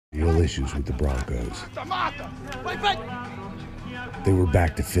Real issues with the Broncos. They were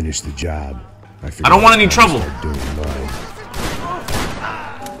back to finish the job. I don't want any trouble.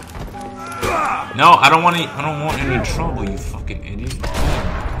 No, I don't want any trouble, you fucking idiot.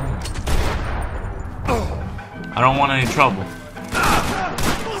 I don't want any trouble.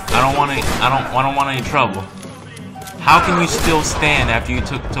 I don't want any trouble. How can you still stand after you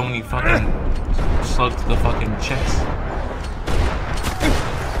took so many fucking slugs to the fucking chest?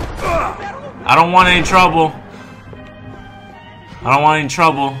 I don't want any trouble. I don't want any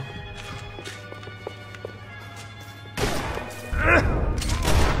trouble.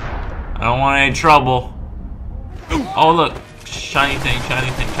 I don't want any trouble. Oh look, shiny thing, shiny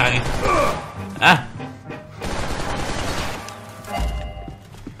thing, shiny. Ah.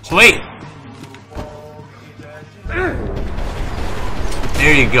 Sweet.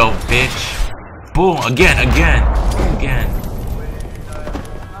 There you go, bitch. Boom, again.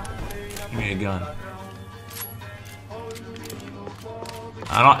 Give me a gun.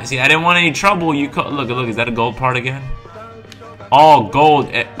 I didn't want any trouble. Look, is that a gold part again? Oh, gold.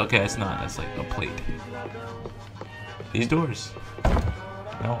 Okay, it's not. That's like a plate. These doors.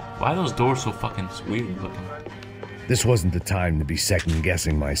 No, why are those doors so fucking weird looking? This wasn't the time to be second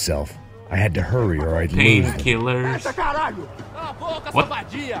guessing myself. I had to hurry or I'd lose them. Painkillers. What?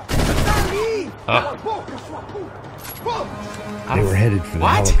 They were headed for the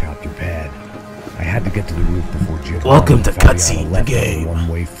helicopter pad. I had to get to the roof before Jim. Welcome to cutscene the game.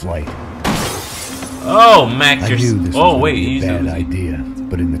 One-way flight. Oh, Max, you're. Oh wait, he's a bad idea.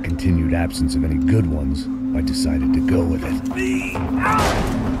 But in the continued absence of any good ones, I decided to go with it.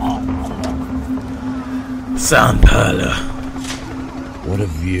 Sao Paulo. What a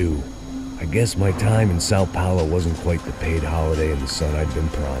view. I guess my time in Sao Paulo wasn't quite the paid holiday in the sun I'd been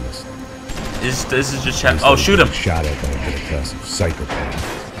promised. This is just oh, shoot him! Shot at by a bit of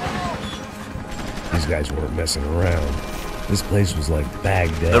psychopath. These guys weren't messing around. This place was like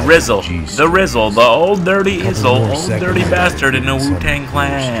Baghdad. The Rizzle, the old dirty Izzle, old dirty bastard in the Wu-Tang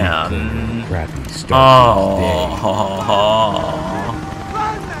Clan. Oh.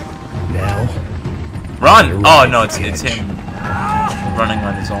 Now. Run! Oh no, it's him running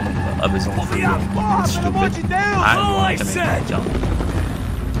on his own free will. It's stupid. I want to make that jump.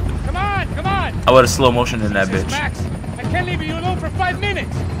 Come on! I would have slow motion in that bitch. Max, I can't leave you alone for 5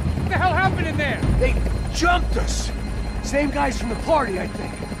 minutes. What the hell happened in there? They jumped us. Same guys from the party, I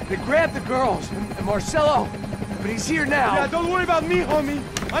think. They grabbed the girls and Marcelo, but he's here now. Yeah, don't worry about me, homie.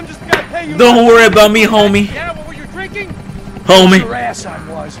 I'm just gonna pay you. Don't worry about me, homie. Yeah, what were you drinking? Homie. Your ass I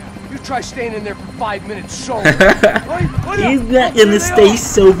was. You try staying in there for 5 minutes sober. He's not gonna stay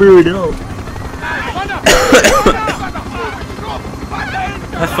sober at all.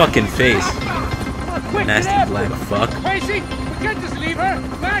 That fucking face. Nasty black fuck. Crazy? We can't just leave her.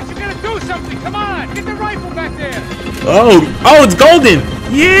 Max, you gotta do something. Come on, get the rifle back there. Oh, it's golden.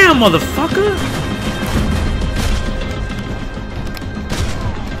 Yeah, motherfucker.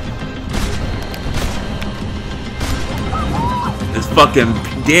 This fucking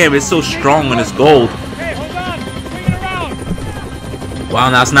damn, it's so strong when it's gold. Hey, hold on. Swing it around. Wow,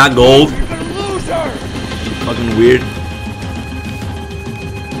 now it's not gold. You're gonna lose her. Fucking weird.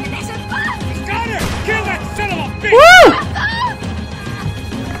 Got her. Kill that son of a bitch. Woo!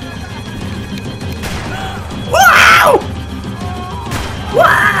 Wow!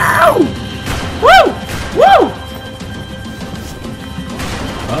 Wow! Woo! Woo!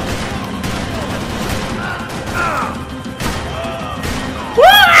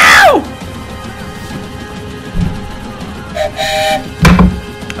 Wow!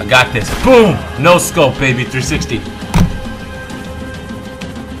 I got this. Boom! No scope, baby. 360. Take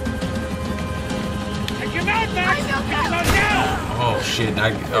him out, Max. He's on down. Oh shit!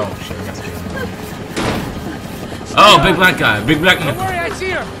 I got scared. Oh, big black guy. Big black. Don't worry, I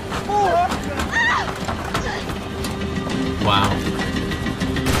see her. Wow.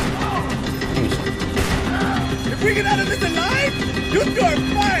 If we get out of this alive, you score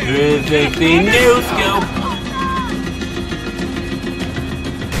fire. 360 new scope.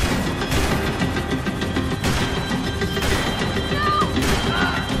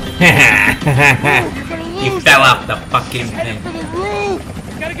 You fell off the fucking thing. For the roof.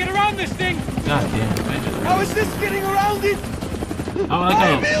 Gotta get around this thing. God damn it. How is this getting around it? Oh, I like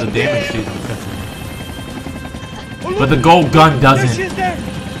how the damage sheet cuts in. But the gold gun doesn't. There.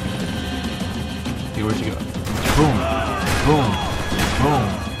 Okay, where'd she go? Boom. Boom. Boom.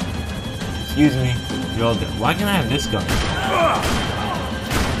 Excuse me. You're all dead. Why can't I have this gun?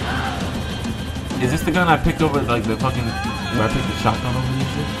 Is this the gun I picked over, like, the fucking... Where I picked the shotgun over these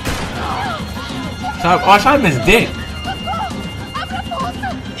shit? Oh, I shot him in his dick.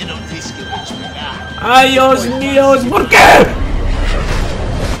 Ay, Dios mío, ¿por qué?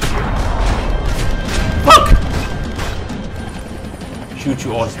 Fuck! Shoot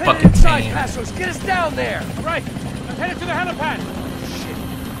you all the fucking inside, time. Passos. Get us down there. Right. I'm headed to the helipad. Shit.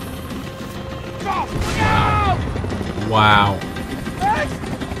 Go! Look out! Wow.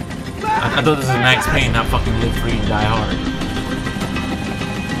 I thought this was Max Payne, not fucking Live Free and Die Hard.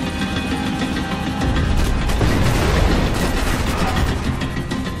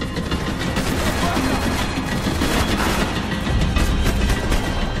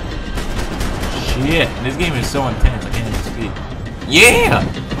 Shit, this game is so intense, I can't even speak. Yeah!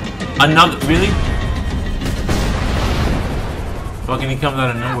 Another, really? Fucking he comes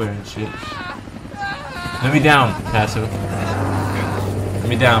out of nowhere and shit. Let me down, Paso. Let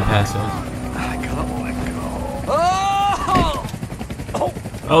me down, Paso. I can't let go. Oh!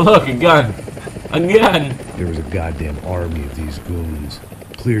 Oh look, a gun! A gun! There was a goddamn army of these goons.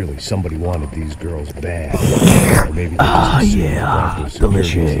 Clearly, somebody wanted these girls bad. Or maybe they just assumed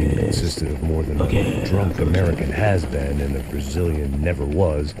security consisted of more than a drunk American has-been and a Brazilian never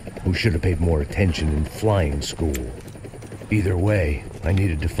was, who should have paid more attention in flying school. Either way, I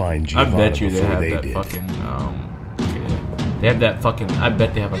needed to find I Giovanna bet you they before have they that did. fucking, they have that fucking, I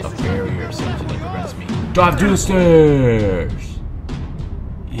bet they have like a barrier or something that prevents me. Drive to the stairs!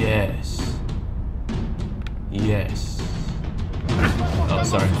 Yes. Yes. Oh,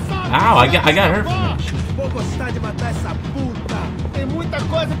 sorry. Ow, I got hurt from that.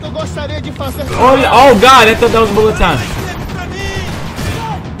 Oh god, I thought that was bullet time.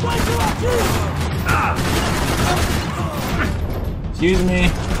 Excuse me.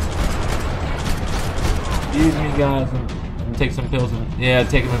 Excuse me, guys. I'm gonna take some pills. Yeah,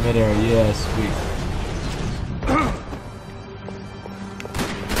 take them in midair. Yeah, sweet.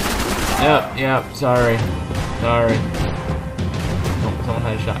 Yep, sorry. Sorry. Someone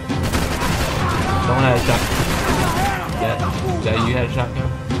had a shot. Someone had a shot. Yeah, you had a shotgun?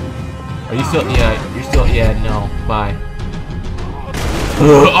 Are you still, yeah, you're still, yeah, no, bye.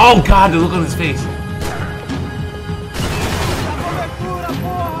 Oh god, the look on his face.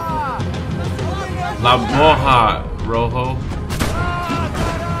 La Boja, Rojo.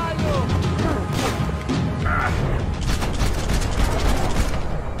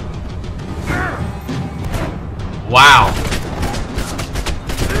 Wow.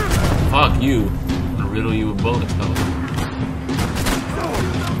 Fuck you. I'm gonna riddle you with bullets, though.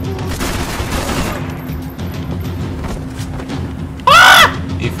 Ah!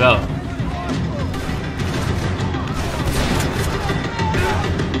 He fell.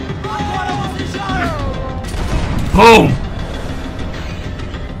 Boom!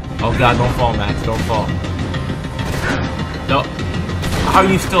 Oh god, don't fall, Max. Don't fall. No. How are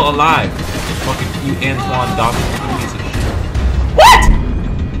you still alive? Fucking you, Antoine Dawson, piece of shit. What?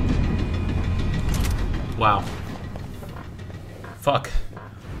 Wow. Fuck.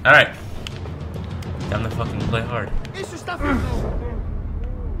 Alright. Time to fucking play hard.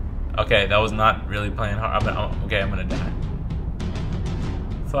 Okay, that was not really playing hard. Okay, I'm gonna die.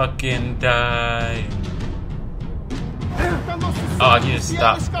 Fucking die. Oh, I can just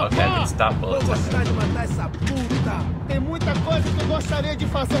stop. Okay, I can stop bullets.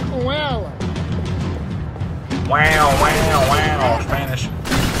 Wow, Spanish.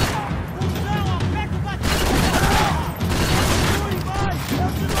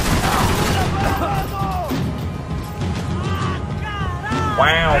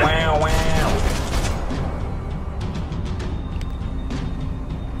 Wow.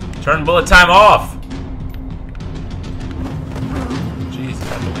 Turn bullet time off. Jesus,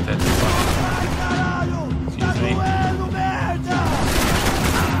 I look at that. Excuse me.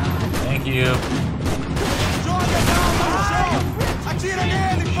 Thank you.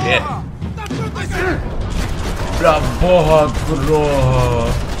 Shit. La boha groha.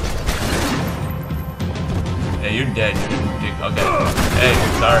 Hey, you're dead. Okay. Hey,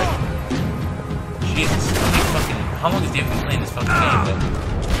 sorry. Jesus, how long is he been playing this fucking game then?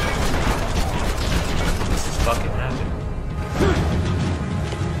 This is fucking happening.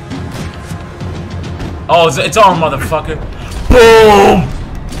 Oh, it's on, motherfucker. Boom!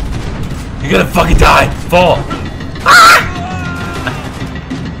 You're gonna fucking die. Fall. Ah!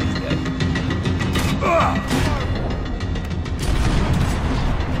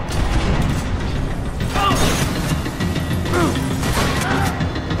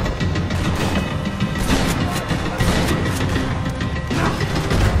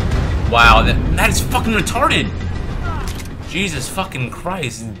 Wow, that is fucking retarded. Jesus fucking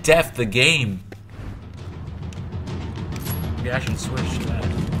Christ, death the game. Maybe I should switch to that.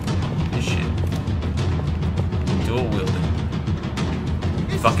 This shit. Dual wielding.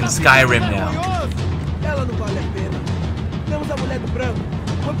 Fucking Skyrim now.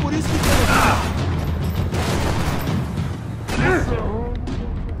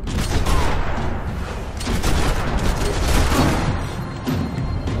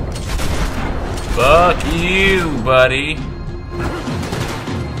 Fuck you, buddy.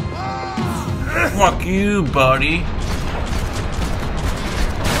 Fuck you, buddy.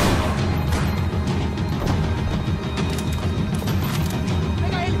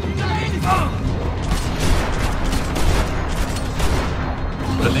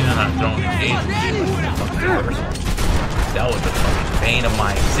 That was the fucking bane of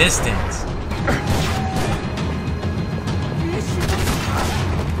my existence.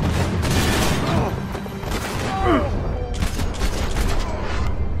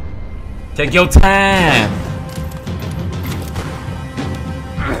 Take your time.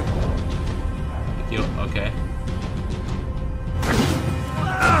 Okay.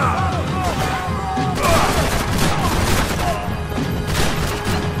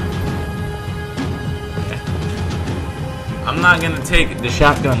 I'm not gonna take the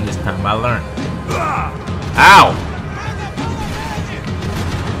shotgun this time. I learned. Ow!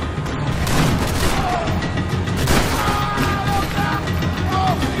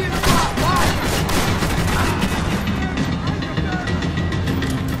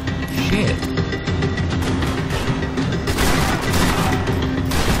 Shit.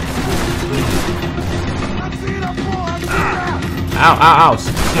 Ow, ow, ow.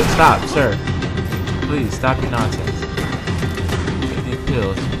 Stop, sir. Please, stop your nonsense.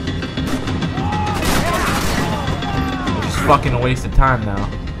 Pills. We're just fucking a waste of time now.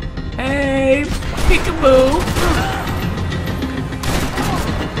 Hey, peekaboo.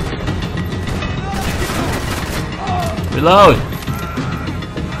 Reload.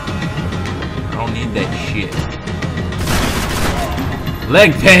 I don't need that shit.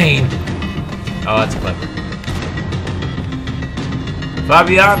 Leg pain. Oh, that's clever.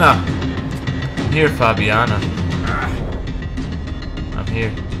 Fabiana. I'm here, Fabiana.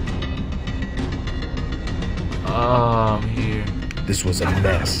 Here. Oh, I'm here. This was a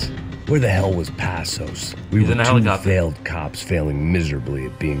mess. Where the hell was Passos? We were two failed cops failing miserably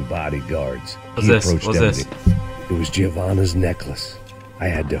at being bodyguards. What's this? What's this? It was Giovanna's necklace. I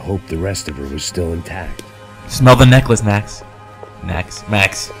had to hope the rest of her was still intact. Smell the necklace, Max. Max.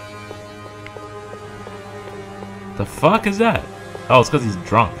 The fuck is that? Oh, it's because he's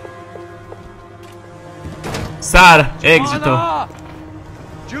drunk. Sara, éxito.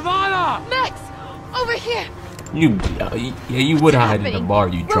 Giovanna! Max! Over here! You would hide in the bar,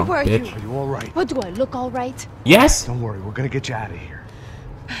 you drunk bitch. Are you alright? What, do I look alright? Yes? Don't worry, we're gonna get you out of here.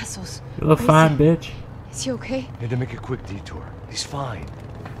 Passos. You look fine, bitch. Is he okay? Need to make a quick detour. He's fine.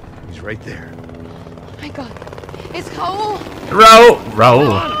 He's right there. Oh my god. It's Raul!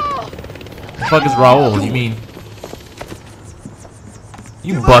 Raul. The fuck is Raul? You mean?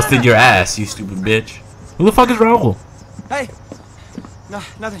 You busted your ass, you stupid bitch. Who the fuck is Raul? Hey! No,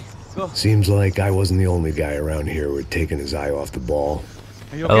 nothing. Go. Seems like I wasn't the only guy around here who had taken his eye off the ball.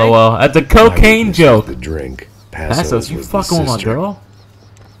 Are you okay? LOL. That's a cocaine joke. The drink. Passos, you fucking with my girl?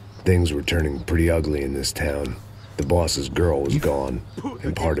 Things were turning pretty ugly in this town. The boss's girl was gone,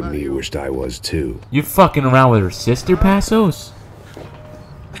 and part of me wished I was too. You fucking around with her sister, Passos?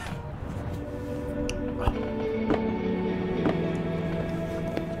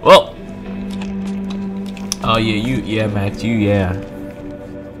 Well. Oh yeah, Max, yeah.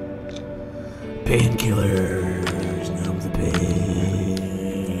 Painkillers, numb the pain.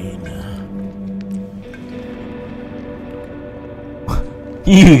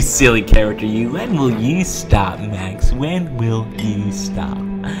 You silly character, you. When will you stop, Max? When will you stop?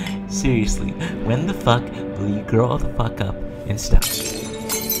 Seriously, when the fuck will you grow the fuck up and stop?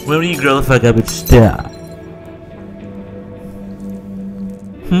 When will you grow the fuck up and stop?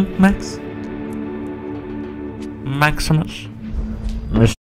 Max? Maximus?